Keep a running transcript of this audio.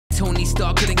Tony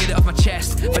Stark, couldn't get it off my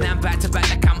chest. But I'm back to back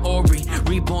like I'm Ori.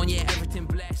 Reborn, yeah, everything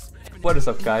blessed. What is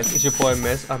up, guys? It's your boy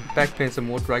Mess. I'm back playing some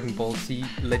more Dragon Ball Z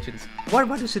Legends. Why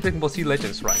do you say Dragon Ball Z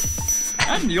Legends, right?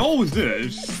 And you always do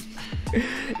it.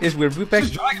 It's weird. We're back.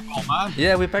 It's Dragon Ball, man.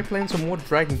 Yeah, we're back playing some more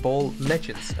Dragon Ball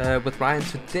Legends with Ryan.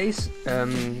 Today's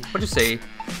what do you say?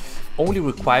 Only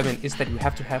requirement is that you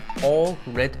have to have all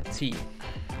red team.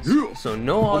 So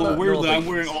no other. Weirdly, no I'm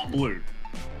wearing all blue.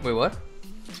 Wait, what?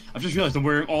 I've just realised I'm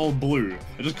wearing all blue.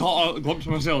 I just caught a glimpse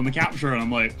of myself in the capture and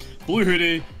I'm like, blue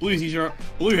hoodie, blue t-shirt,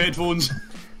 blue headphones.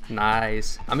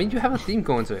 Nice. I mean, you have a theme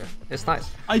going to it. It's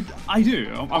nice. I do.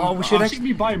 We should actually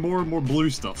be buying more and more blue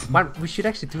stuff. Man, we should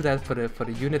actually do that for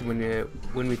the unit when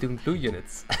we're doing blue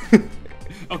units.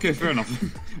 Okay, fair enough.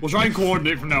 We'll try and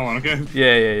coordinate from now on, okay?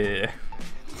 Yeah.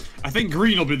 I think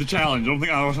green will be the challenge. I don't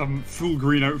think I was having full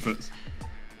green outfits.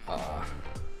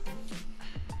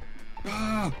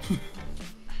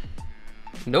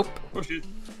 Nope. Oh shit.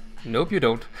 Nope, you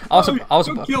don't. I was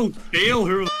don't kill Kale,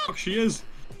 who the fuck she is.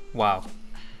 Wow.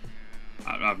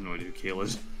 I have no idea who Kale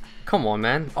is. Come on,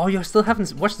 man. Oh, you still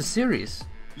haven't watched the series?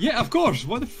 Yeah, of course.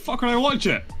 Why the fuck would I watch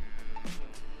it?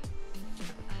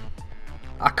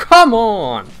 Ah, come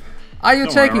on! Are you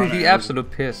Don't taking worry, the absolute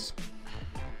piss?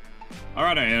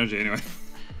 Alright, energy anyway.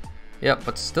 Yeah,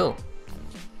 but still.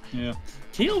 Yeah.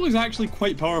 Kale was actually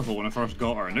quite powerful when I first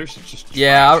got her, and now she's just.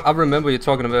 Yeah, I remember you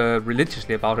talking about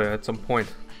religiously about her at some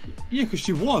point. Yeah, because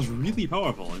she was really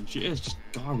powerful, and she is just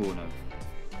garbo now.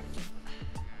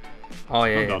 Oh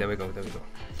yeah, there we go.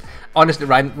 Honestly,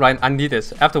 Ryan, I need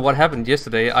this. After what happened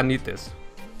yesterday, I need this.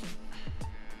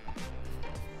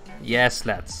 Yes,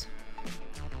 lads.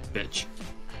 Bitch.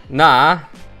 Nah.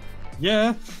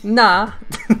 Yeah. Nah.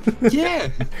 Yeah.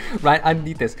 Right, I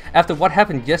need this. After what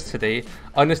happened yesterday,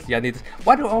 honestly, I need this.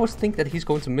 Why do I always think that he's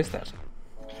going to miss that?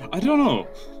 I don't know.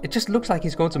 It just looks like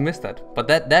he's going to miss that. But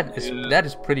that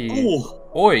is pretty. Oh.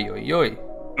 Oi, oi, oi.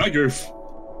 That oof.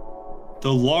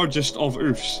 The largest of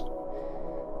oofs.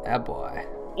 Ah, boy.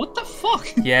 What the fuck?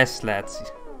 Yes, lads.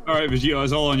 Alright, Vegeta,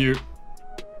 it's all on you.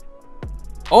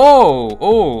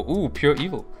 Ooh, pure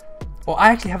evil. Oh,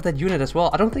 I actually have that unit as well.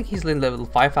 I don't think he's in level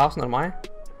 5,000 on mine.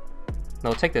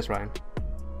 No, take this, Ryan.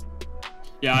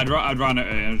 Yeah, I'd run out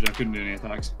of energy. I couldn't do any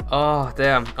attacks. Oh,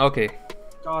 damn. Okay.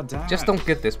 God damn. Just don't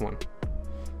get this one.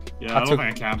 Yeah, I don't think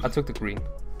I can. I took the green.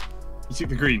 You took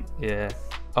the green? Yeah.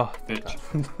 Oh, bitch.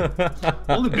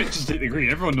 All the bitches take the green.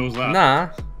 Everyone knows that. Nah.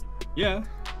 Yeah.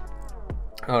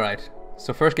 Alright.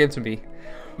 So, first game to me.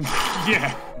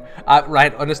 Yeah.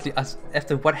 Right, honestly,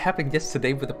 after what happened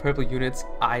yesterday with the purple units,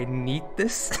 I need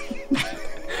this.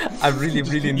 I really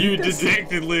need this. You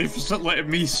detectively letting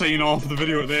me sign off the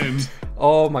video at the end.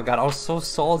 Oh my god, I was so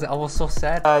salty. I was so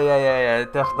sad. Yeah,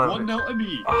 definitely. 1-0 to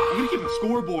me. I'm gonna keep a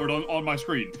scoreboard on my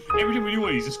screen. Every time we do one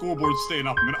of these, the scoreboard's staying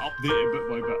up. I'm gonna update it bit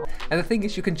by bit. And the thing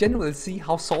is, you can genuinely see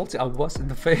how salty I was in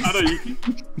the face. I know you can.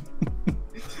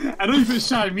 I know you put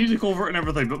sad music over it and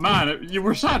everything, but man, you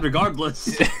were sad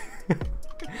regardless.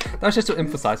 That's just to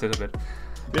emphasize it a bit.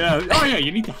 Yeah. Oh yeah,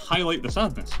 you need to highlight the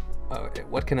sadness. Okay,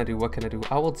 what can I do?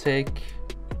 I will take.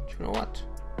 You know what?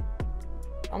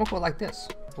 I'm gonna go like this.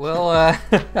 Well,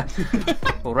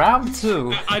 round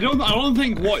 2. I don't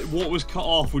think what was cut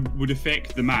off would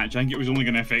affect the match. I think it was only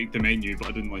gonna affect the menu, but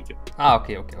I didn't like it. Ah,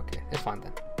 okay. It's fine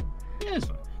then. Yeah, it's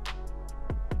fine.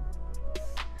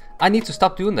 I need to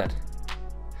stop doing that.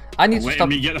 I need to stop.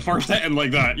 Me get the first hit in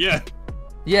like that. Yeah.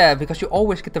 Yeah, because you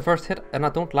always get the first hit, and I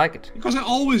don't like it. Because I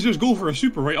always just go for a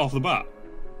super right off the bat.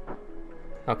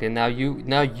 Okay, now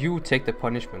you take the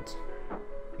punishment.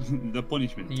 The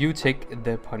punishment. You take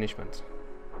the punishment.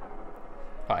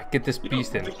 Alright, get this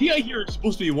beast in. Vegeta here is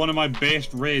supposed to be one of my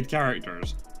best red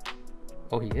characters.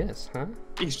 Oh, he is, huh?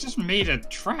 He's just made of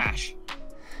trash.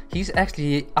 He's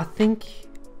actually, I think,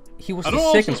 he was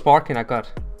the second Sparking I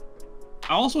got.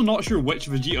 I'm also not sure which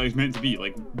Vegeta is meant to be,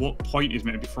 like what point he's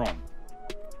meant to be from.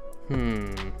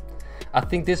 I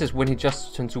think this is when he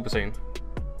just turned Super Saiyan.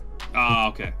 Ah,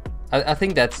 okay. I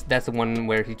think that's the one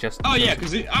where he just. Oh yeah,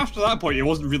 because after that point he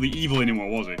wasn't really evil anymore,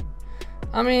 was he?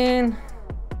 I mean,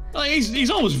 like, he's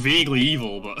always vaguely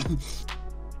evil, but.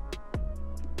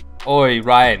 Oi,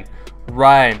 Ryan,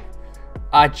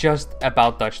 I just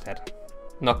about dodged that.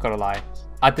 Not gonna lie,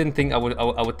 I didn't think I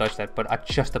would dodge that, but I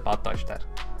just about dodged that.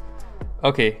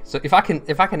 Okay, so if I can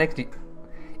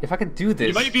do this...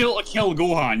 You might be able to kill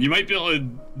Gohan. You might be able to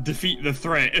defeat the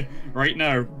threat right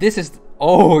now. This is...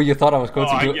 Oh, you thought I was going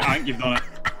to do it. I think you've done it.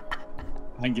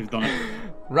 I think you've done it.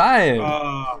 Ryan!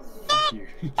 Fuck you.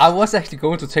 I was actually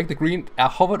going to take the green. I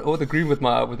hovered over the green with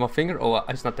my finger. Oh,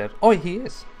 it's not dead. Oh, he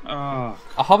is. I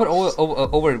hovered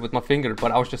over it with my finger,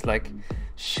 but I was just like,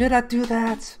 should I do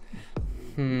that?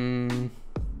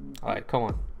 Alright, come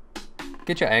on.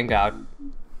 Get your anger out.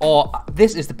 Oh,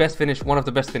 this is the best finish, one of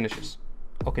the best finishes.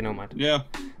 Okay, no mind. Yeah.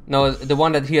 No, the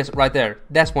one that he has right there.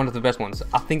 That's one of the best ones.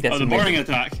 I think that's the burning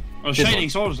attack. Or shining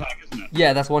sword attack, isn't it?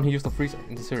 Yeah, that's one he used to freeze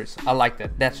in the series. I like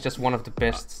that. That's just one of the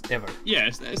best ever. Yeah,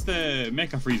 it's the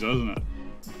Mecha Frieza, isn't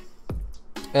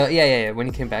it? Yeah. When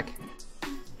he came back.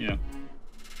 Yeah.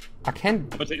 I can't.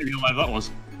 What technically live that was?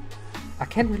 I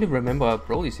can't really remember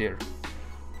Broly's here.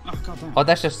 Oh god damn. Oh,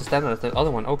 that's just the standard. The other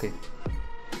one. Okay.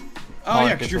 Oh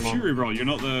yeah, because you're Fury, bro. You're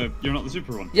not the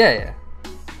super one. Yeah.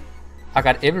 I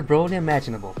got every Broly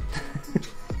imaginable.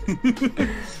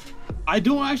 I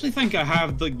don't actually think I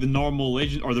have the normal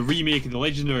legend or the remake of the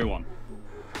legendary one.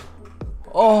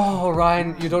 Oh,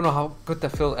 Ryan, you don't know how good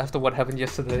that felt after what happened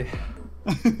yesterday.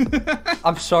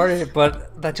 I'm sorry,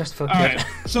 but that just felt good. Alright,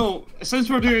 so since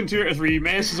we're doing 2 out of 3,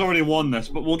 Mess has already won this,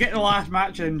 but we'll get the last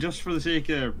match in just for the sake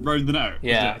of rounding it out.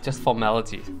 Yeah, just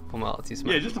formalities, man.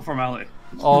 Yeah, just a formality.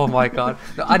 Oh my god.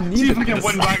 No, I needed See if I can this.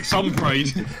 win back some pride.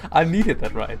 I needed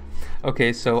that, right?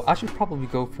 Okay, so I should probably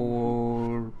go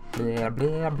for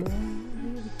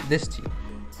this team.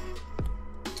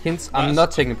 Hints, I'm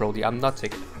not taking Brody, I'm not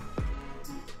taking it.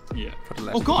 Yeah.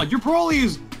 Oh god, your Broly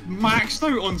is maxed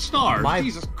out on stars.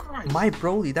 Jesus Christ. My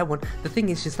Broly, that one. The thing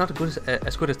is, it's not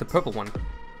as good as the purple one.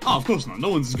 Oh, of course not. No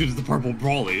one's as good as the purple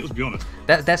Broly. Let's be honest.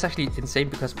 That's actually insane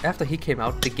because after he came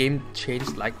out, the game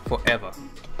changed like forever.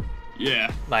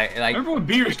 Yeah. Like. Remember when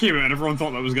Beerus came out, and everyone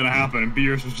thought that was gonna happen, and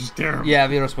Beerus was just terrible. Yeah,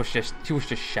 Beerus was just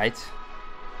shite.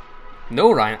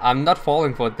 No, Ryan, I'm not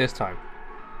falling for it this time.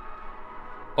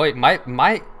 Oh, wait,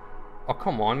 my. Oh,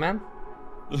 come on, man.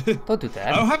 Don't do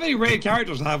that. I don't have any red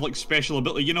characters that have like special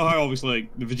ability. You know how obviously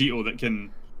like the Vegito that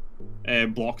can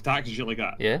block attacks and shit like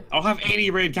that. Yeah. I don't have any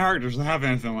red characters that have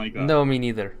anything like that. No, me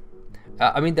neither.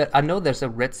 I mean, I know there's a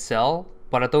red cell,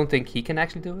 but I don't think he can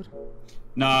actually do it.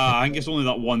 Nah, I think it's only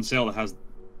that one cell that has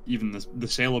even the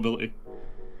cell ability.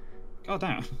 God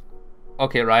damn.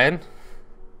 Okay, Ryan.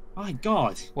 My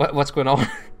God. What's going on?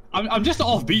 I'm just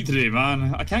offbeat today,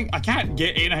 man. I can't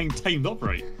get anything timed up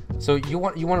right. So you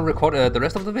want to record the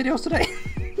rest of the videos today?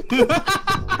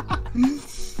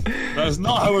 That is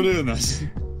not how we're doing this.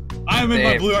 I am in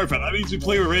my blue outfit. That means we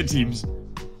play with red teams.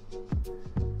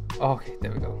 Okay,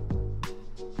 there we go.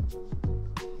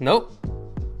 Nope.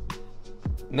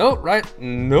 Nope, right?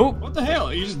 Nope. What the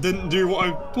hell? You just didn't do what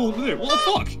I told him to do. What the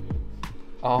fuck?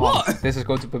 Oh, what? This is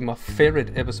going to be my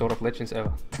favorite episode of Legends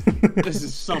ever. This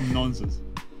is some nonsense.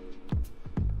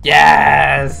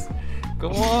 Yes! Go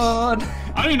on!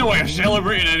 I don't even know why you're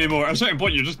celebrating anymore. At a certain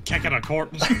point, you're just kicking a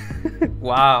corpse.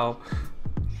 Wow.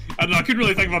 I don't know, I couldn't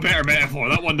really think of a better metaphor.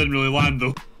 That one didn't really land,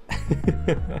 though.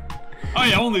 Oh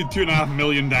yeah, only 2.5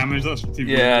 million damage. That's too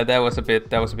yeah, that was a bit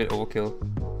overkill.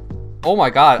 Oh my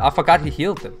god, I forgot he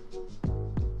healed them.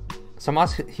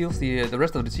 Samas heals the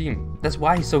rest of the team. That's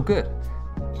why he's so good.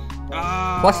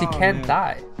 Plus he can't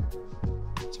die.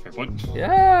 That's a fair point.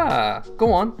 Yeah,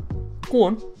 go on.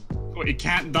 Oh, he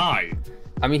can't die.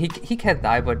 I mean, he can't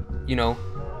die, but you know,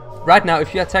 right now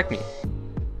if you attack me,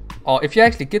 or if you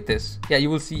actually get this, yeah, you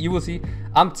will see.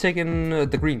 I'm taking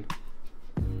the green.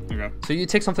 Okay. So you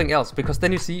take something else because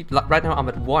then you see, like, right now I'm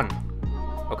at 1.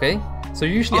 Okay. So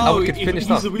usually I would get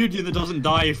finished off. He's the weird dude that doesn't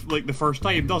die like the first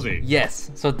time, does he? Yes.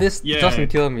 So this doesn't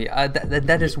kill me.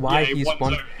 That is why he's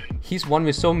won. He's won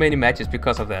with so many matches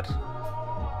because of that.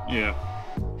 Yeah.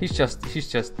 He's just.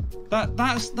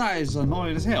 That is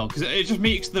annoying as hell because it just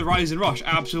makes the Rise and Rush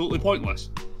absolutely pointless.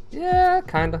 Yeah,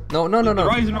 kinda. No. The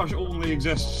Rise and Rush only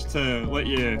exists to let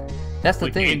you. That's the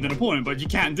thing. End an opponent, but you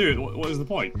can't do it. What is the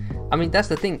point? I mean, that's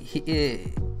the thing.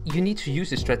 You need to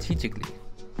use it strategically.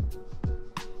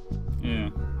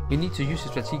 Yeah. You need to use it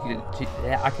strategically.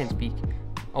 Yeah, I can't speak.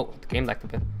 Oh, the game lagged a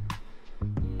bit.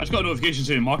 I just got a notification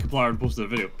saying Markiplier posted a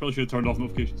video. Probably should have turned off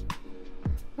notifications.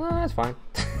 That's fine.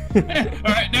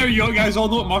 Alright, now you guys all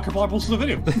know what Markiplier posted a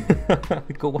video.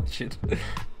 Go watch it.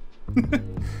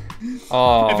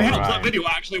 Oh, if it helps, that video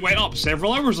actually went up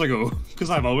several hours ago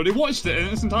because I've already watched it in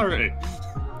its entirety.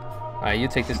 Alright, you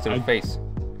take this to the face.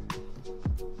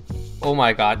 Oh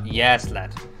my god, yes,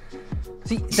 lad.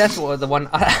 See, that's the one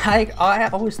I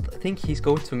always think he's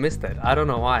going to miss that. I don't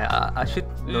know why. I should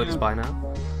know this by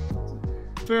now.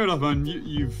 Fair enough, man.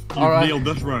 You've nailed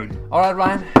this round. Alright,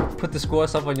 Ryan, put the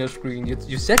scores up on your screen.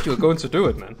 You said you were going to do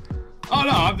it, man. Oh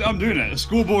no, I'm doing it. The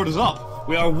scoreboard is up.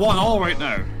 We are 1-1 right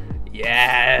now.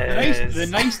 Yes. The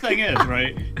nice thing is,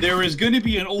 right, there is going to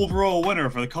be an overall winner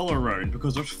for the color round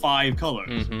because there's 5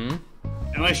 colors. Mm-hmm.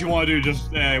 Unless you want to do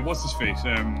just what's his face?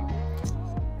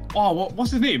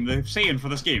 What's his name? The saying for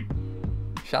this game.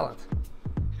 Charlotte.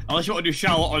 Unless you want to do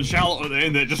Charlotte on Charlotte at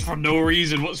the end, just for no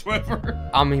reason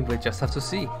whatsoever. I mean, we just have to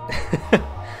see.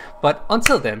 But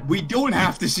until then, we don't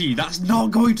have to see. That's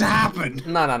not going to happen.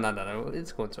 No.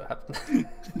 It's going to happen.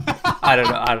 I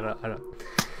don't know.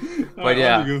 But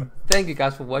yeah, thank you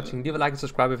guys for watching. Leave a like and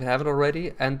subscribe if you haven't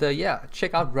already. And yeah,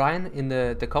 check out Ryan in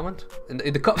the comment.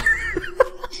 In the comment.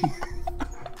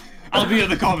 I'll be in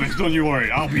the comments, don't you worry.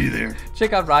 I'll be there.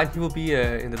 Check out Ryan. He will be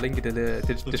in the link in the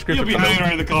description. He'll be hanging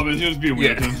around in the comments. He'll just be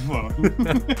weird.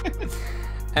 Yeah.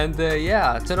 And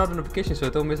yeah, turn on notifications so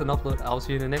don't miss an upload. I'll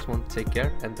see you in the next one. Take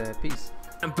care and peace.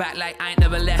 I'm back like I ain't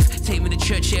never left. Take me to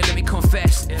church, yeah, let me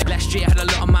confess. Last year I had a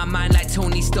lot on my mind like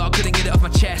Tony Stark, couldn't get it off my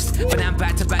chest. But now I'm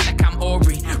back to back like I'm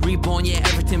𝗥𝗘𝗗 reborn, yeah,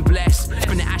 everything blessed.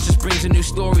 From the ashes brings a new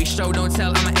story. Show, don't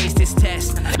tell, I'ma ace this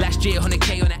test. Last year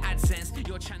 100K on the AdSense.